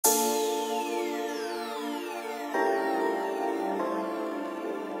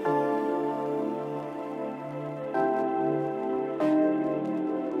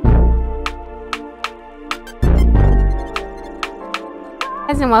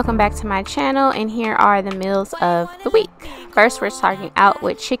and welcome back to my channel, and here are the meals of the week. First, we're starting out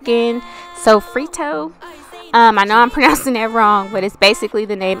with chicken sofrito. I know I'm pronouncing that wrong, but it's basically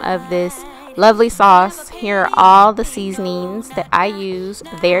the name of this lovely sauce. Here are all the seasonings that I use.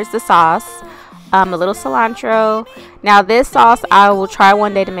 There's the sauce, a little cilantro. Now this sauce I will try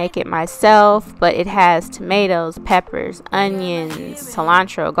one day to make it myself, but it has tomatoes, peppers, onions,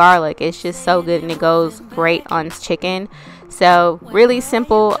 cilantro, garlic. It's just so good, and it goes great on chicken. So really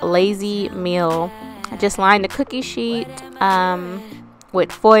simple, lazy meal. I just lined the cookie sheet with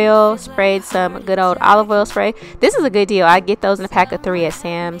foil, sprayed some good old olive oil spray. This is a good deal. I get those in a pack of 3 at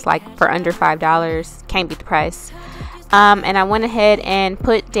Sam's, like for under $5. Can't beat the price. And I went ahead and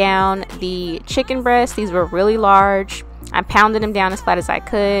put down the chicken breasts. These were really large. I pounded them down as flat as I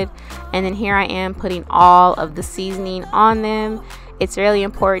could, and then here I am putting all of the seasoning on them. It's really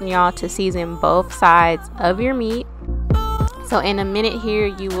important, y'all, to season both sides of your meat. So in a minute here,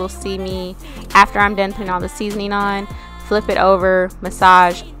 you will see me, after I'm done putting all the seasoning on, flip it over,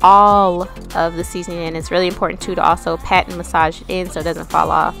 massage all of the seasoning in. It's really important too to also pat and massage it in so it doesn't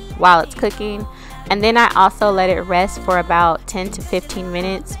fall off while it's cooking. And then I also let it rest for about 10 to 15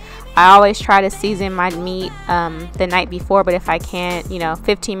 minutes. I always try to season my meat the night before, but if I can't,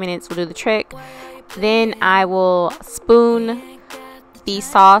 15 minutes will do the trick. Then I will spoon the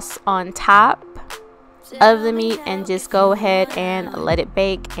sauce on top of the meat and just go ahead and let it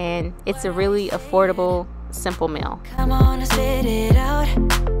bake, and it's a really affordable, simple meal. Come on, spit it out.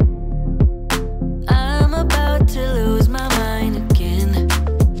 I'm about to lose my mind again.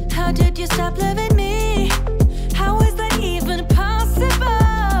 How did you stop loving me? How is that even possible?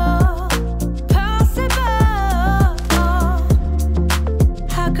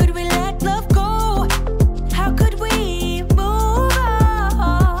 How could we let love go? How could we move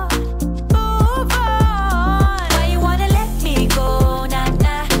on? Why you wanna let me go? Nah,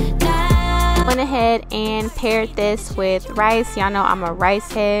 nah, nah. Went ahead and paired this with rice. Y'all know I'm a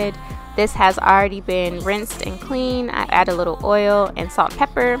rice head. This has already been rinsed and clean. I add a little oil and salt and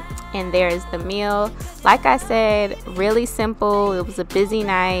pepper, and there is the meal. Like I said, really simple. It was a busy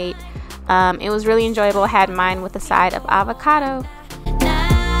night. It was really enjoyable. I had mine with a side of avocado.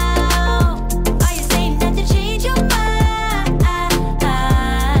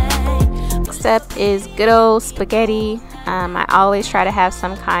 Next up is good old spaghetti. I always try to have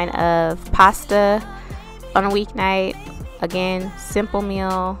some kind of pasta on a weeknight. Again, simple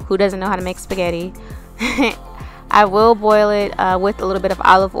meal. Who doesn't know how to make spaghetti? I will boil it with a little bit of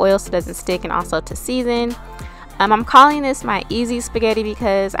olive oil so it doesn't stick, and also to season. I'm calling this my easy spaghetti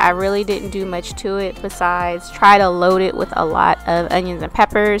because I really didn't do much to it besides try to load it with a lot of onions and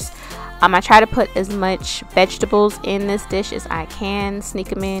peppers. I try to put as much vegetables in this dish as I can, sneak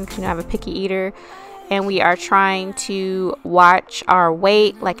them in because I'm a picky eater. And we are trying to watch our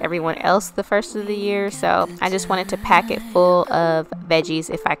weight like everyone else the first of the year. So I just wanted to pack it full of veggies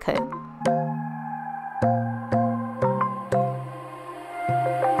if I could.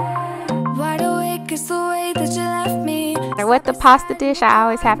 Wide awake is the way that you left me. With the pasta dish, I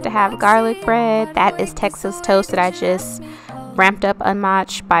always have to have garlic bread. That is Texas toast that I just ramped up a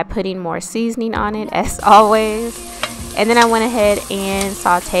notch by putting more seasoning on it, as always. And then I went ahead and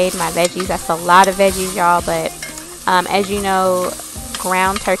sauteed my veggies. That's a lot of veggies, y'all, but as you know,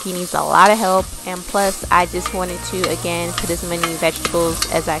 ground turkey needs a lot of help, and plus I just wanted to again put as many vegetables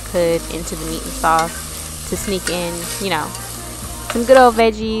as I could into the meat and sauce to sneak in, some good old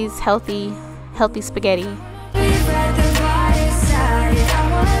veggies, healthy spaghetti.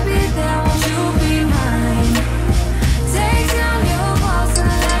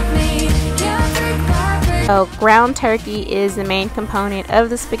 So ground turkey is the main component of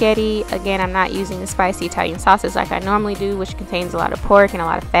the spaghetti. Again, I'm not using the spicy Italian sauces like I normally do, which contains a lot of pork and a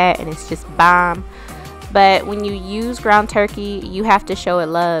lot of fat, and it's just bomb. But when you use ground turkey, you have to show it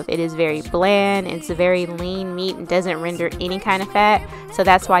love. It is very bland. It's a very lean meat and doesn't render any kind of fat. So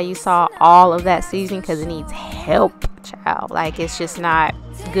that's why you saw all of that seasoning, because it needs help, child. Like, it's just not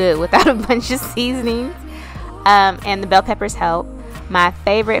good without a bunch of seasonings. And the bell peppers help. My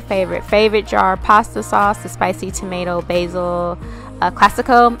favorite jar pasta sauce, the spicy tomato basil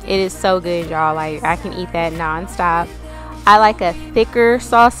classico. It is so good, y'all. Like, I can eat that non-stop. I like a thicker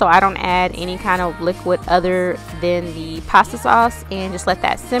sauce, so I don't add any kind of liquid other than the pasta sauce, and just let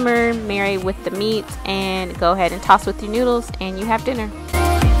that simmer, marry with the meat, and go ahead and toss with your noodles, and you have dinner.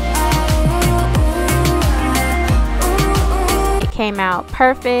 It came out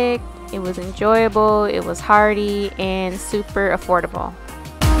perfect. It was enjoyable, it was hearty, and super affordable.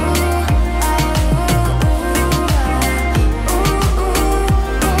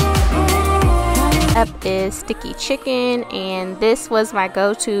 Up is sticky chicken, and this was my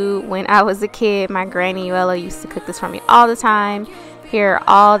go-to when I was a kid. My granny Uella used to cook this for me all the time. Here are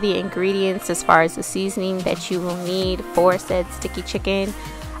all the ingredients as far as the seasoning that you will need for said sticky chicken.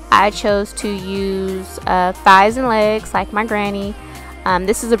 I chose to use thighs and legs like my granny.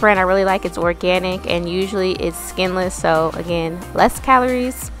 This is a brand I really like. It's organic and usually it's skinless, so again, less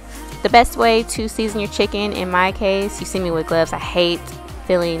calories. The best way to season your chicken, in my case, you see me with gloves, I hate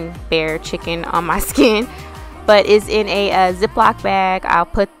feeling bare chicken on my skin, but is in a Ziploc bag. I'll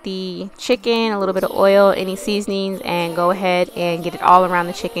put the chicken, a little bit of oil, any seasonings, and go ahead and get it all around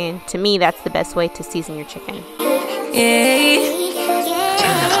the chicken. To me, that's the best way to season your chicken.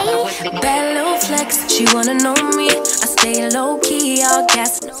 Bad little flex, she wanna know me. I stay low key, all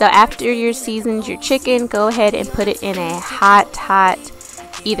gas. So after you're seasoned your chicken, go ahead and put it in a hot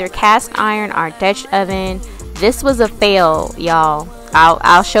either cast iron or Dutch oven. This was a fail, y'all.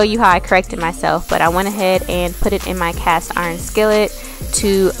 I'll show you how I corrected myself, but I went ahead and put it in my cast iron skillet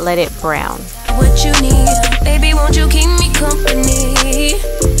to let it brown. What you need, baby, won't you keep me company?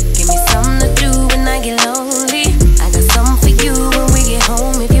 Give me something to do when I get lonely. I got something for you when we get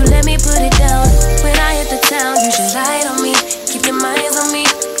home. If you let me put it down, when I hit the town, you should ride on me. Keep your minds on me.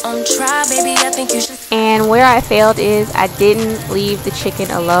 On try, baby, I think you should. And where I failed is I didn't leave the chicken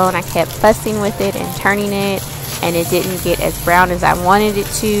alone. I kept fussing with it and turning it, and it didn't get as brown as I wanted it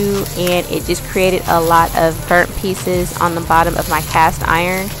to, and it just created a lot of burnt pieces on the bottom of my cast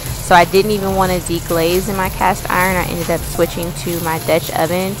iron. So I didn't even want to deglaze in my cast iron. I ended up switching to my Dutch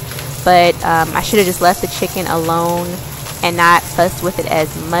oven, but I should have just left the chicken alone and not fussed with it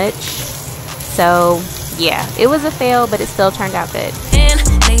as much. So yeah, it was a fail, but it still turned out good.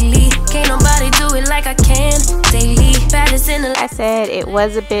 Can't nobody do it like I can. I said it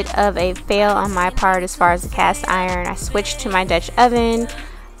was a bit of a fail on my part as far as the cast iron. I switched to my Dutch oven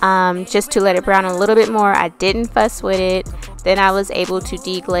just to let it brown a little bit more. I didn't fuss with it. Then I was able to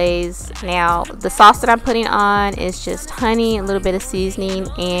deglaze. Now the sauce that I'm putting on is just honey, a little bit of seasoning,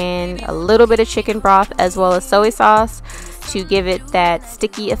 and a little bit of chicken broth as well as soy sauce to give it that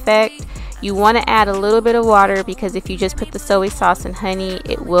sticky effect. You want to add a little bit of water because if you just put the soy sauce and honey,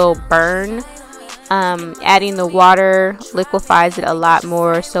 it will burn. Adding the water liquefies it a lot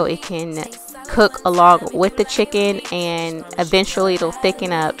more so it can cook along with the chicken, and eventually it'll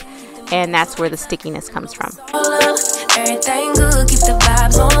thicken up, and that's where the stickiness comes from. Everything good, keep the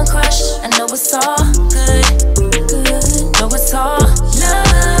vibes on crush. I know it's all good, know it's all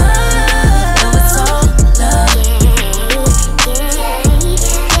love, know it's all love.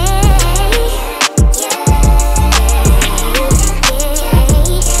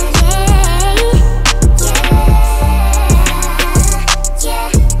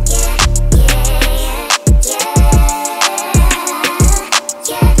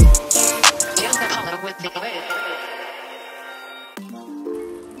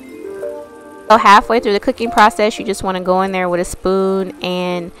 So halfway through the cooking process, you just want to go in there with a spoon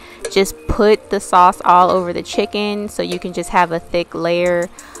and just put the sauce all over the chicken so you can just have a thick layer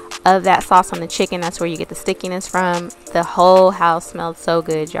of that sauce on the chicken. That's where you get the stickiness from. The whole house smelled so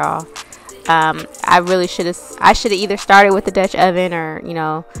good, y'all. I should have either started with the Dutch oven or, you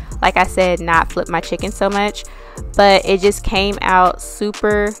know, like I said, not flip my chicken so much, but it just came out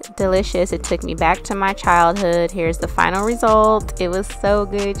super delicious. It took me back to my childhood. Here's the final result. It was so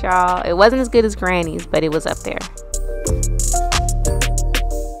good, y'all. It wasn't as good as Granny's, but it was up there.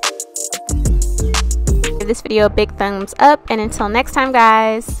 Give this video a big thumbs up, and until next time,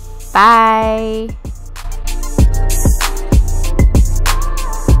 guys, bye.